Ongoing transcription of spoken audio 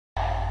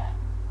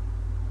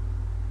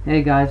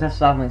Hey guys, this is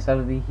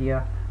SvR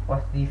here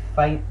with this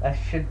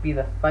should be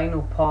the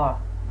final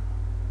part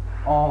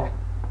of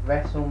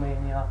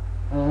WrestleMania,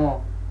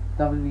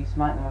 WWE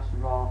SmackDown vs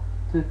Raw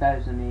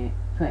 2008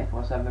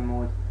 24/7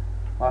 mode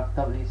with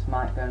WWE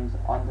SmackDown's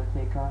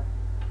Undertaker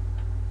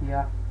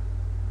here.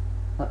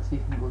 Let's see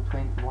if we can go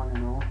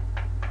 21-0.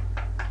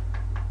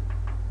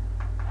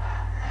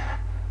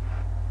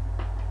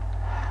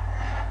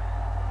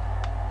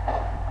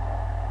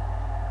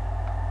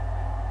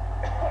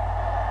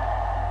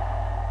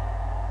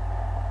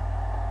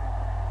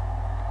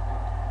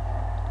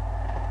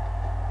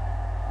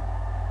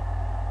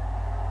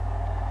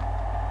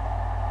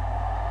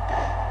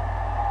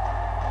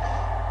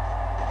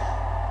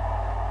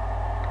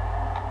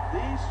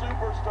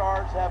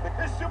 Superstars have it.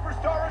 This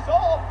superstar is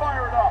all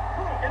fired up,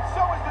 and so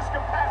is this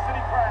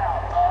capacity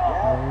crowd.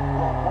 Yeah,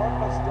 well, one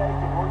mistake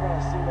and we're going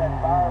to see that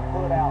fire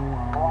put out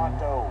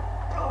pronto.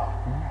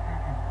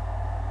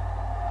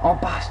 Oh,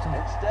 bastard.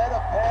 Instead of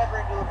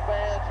pandering to the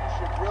fans, you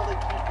should really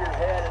keep your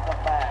head in the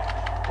match.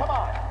 Come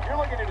on, you're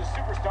looking at a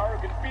superstar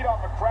who can feed off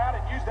a crowd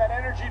and use that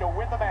energy to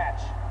win the match.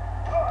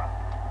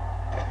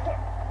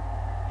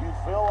 You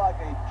feel like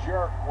a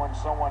jerk when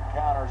someone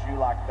counters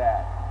you like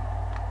that.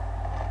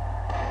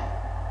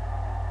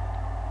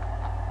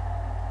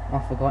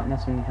 I've forgotten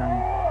this many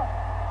times.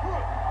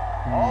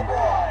 Oh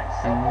boy,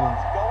 someone's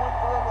going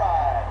for a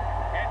ride.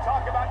 And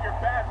talk about your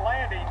bad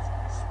landings.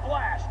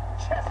 Splash,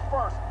 chest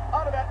first,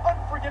 out of that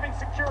unforgiving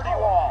security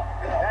wall.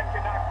 That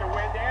can knock the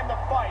wind and the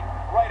fight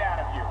right out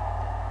of you.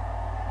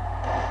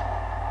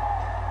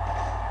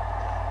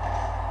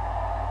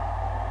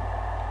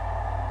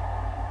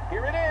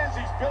 Here it is.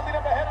 He's building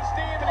up a head of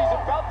steam, and he's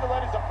about to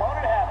let his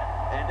opponent have it.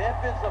 And if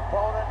his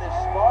opponent is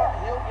smart,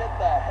 he'll get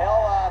the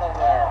hell out of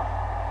there.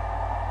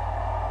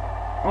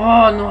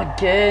 Oh, not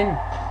again.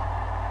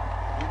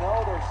 You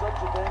know, there's such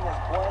a thing as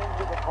playing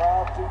to the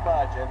crowd too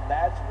much, and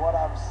that's what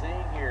I'm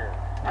seeing here.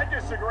 I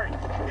disagree.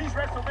 He's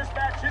wrestled this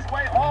match his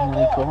way all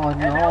along,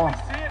 God, and no. now we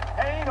see it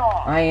paying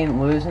off. I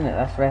ain't losing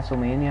at this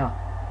WrestleMania.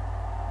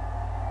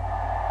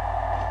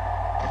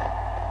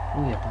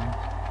 Oh, yeah, man.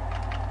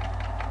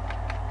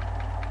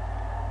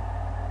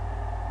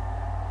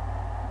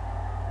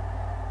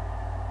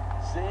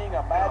 Seeing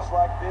a match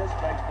like this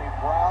makes me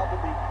proud to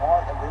be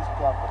part of this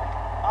company.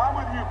 I'm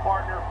with you,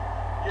 partner.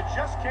 You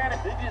just can't.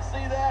 Did you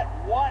see that?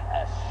 What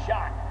a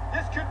shot.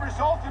 This could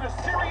result in a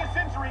serious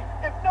injury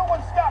if no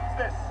one stops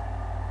this.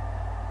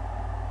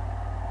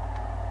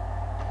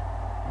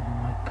 Oh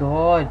my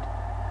God.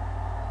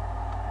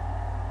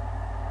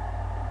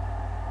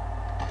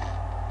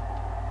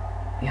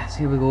 Yes,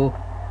 here we go.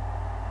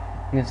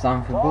 I'm going to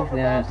stand for both of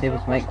the announce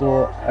tables. Might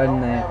go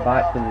in the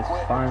back where the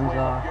fans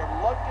are. You're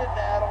looking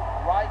at them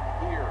right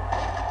here.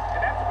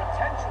 And that's a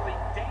potentially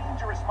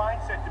dangerous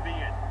mindset to be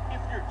in. If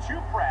you're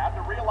too proud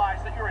to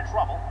realize that you're in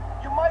trouble,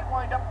 you might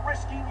wind up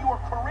risking your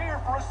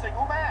career for a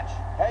single match.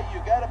 Hey, you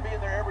got to be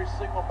in there every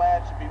single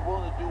match and be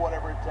willing to do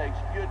whatever it takes.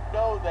 You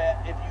know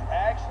that if you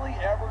actually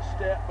ever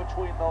step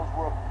between those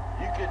ropes,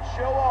 you can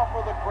show off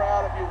for the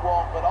crowd if you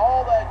want, but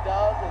all that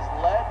does is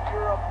let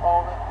your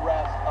opponent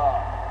rest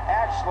up.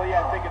 Actually,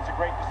 I think it's a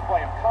great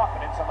display of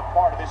confidence on the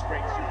part of this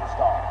great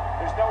superstar.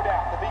 There's no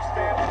doubt that these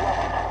fans love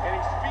him, and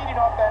he's feeding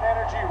off that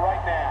energy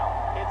right now.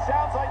 It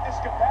sounds like this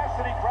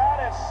capacity crowd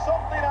has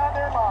something on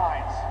their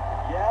minds.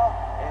 Yeah,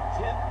 and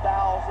 10,000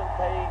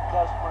 paying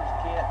customers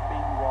can't be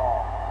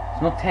wrong.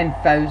 It's not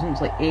 10,000,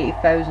 it's like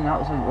 80,000. That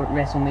was what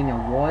WrestleMania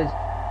was.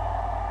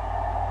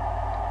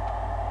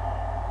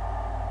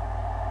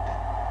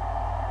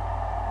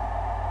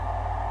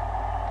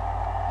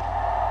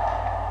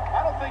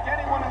 I don't think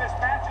anyone in this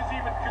match has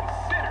even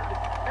considered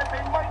that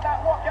they might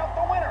not walk out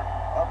the winner.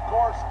 Of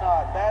course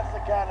not. That's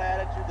the kind of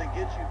attitude that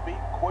gets you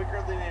beat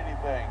quicker than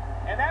anything.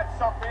 And that's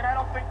something I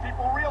don't think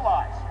people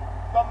realize.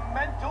 The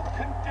mental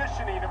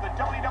conditioning of the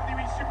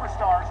WWE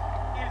superstars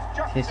is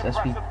just as This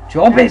impressive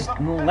job as is the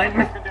no let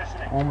me. physical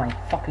conditioning. Oh my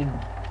fucking.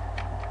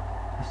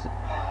 This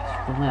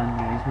really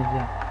annoys me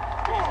here.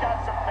 He's got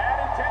some bad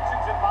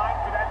intentions in mind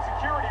for that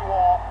security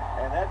wall.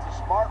 And that's a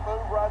smart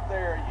move right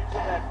there,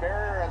 using that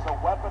barrier as a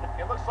weapon.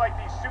 It looks like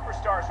these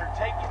superstars are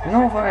taking this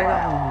No, into very the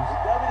ground. nice.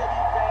 The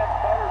WWE fans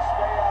better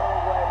stay out of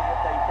the way if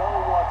they know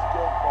what's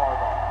good for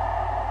them.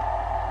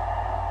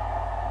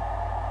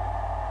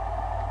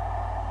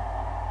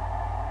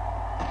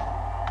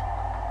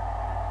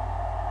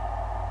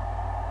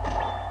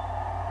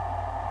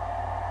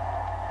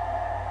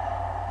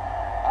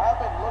 I've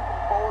been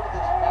looking forward to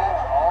this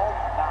match all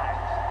night.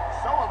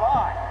 So have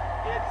I.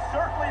 It's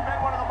certainly been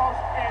one of the most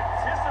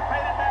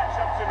anticipated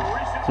matchups in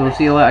recent So we'll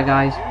see you later,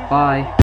 guys. Bye.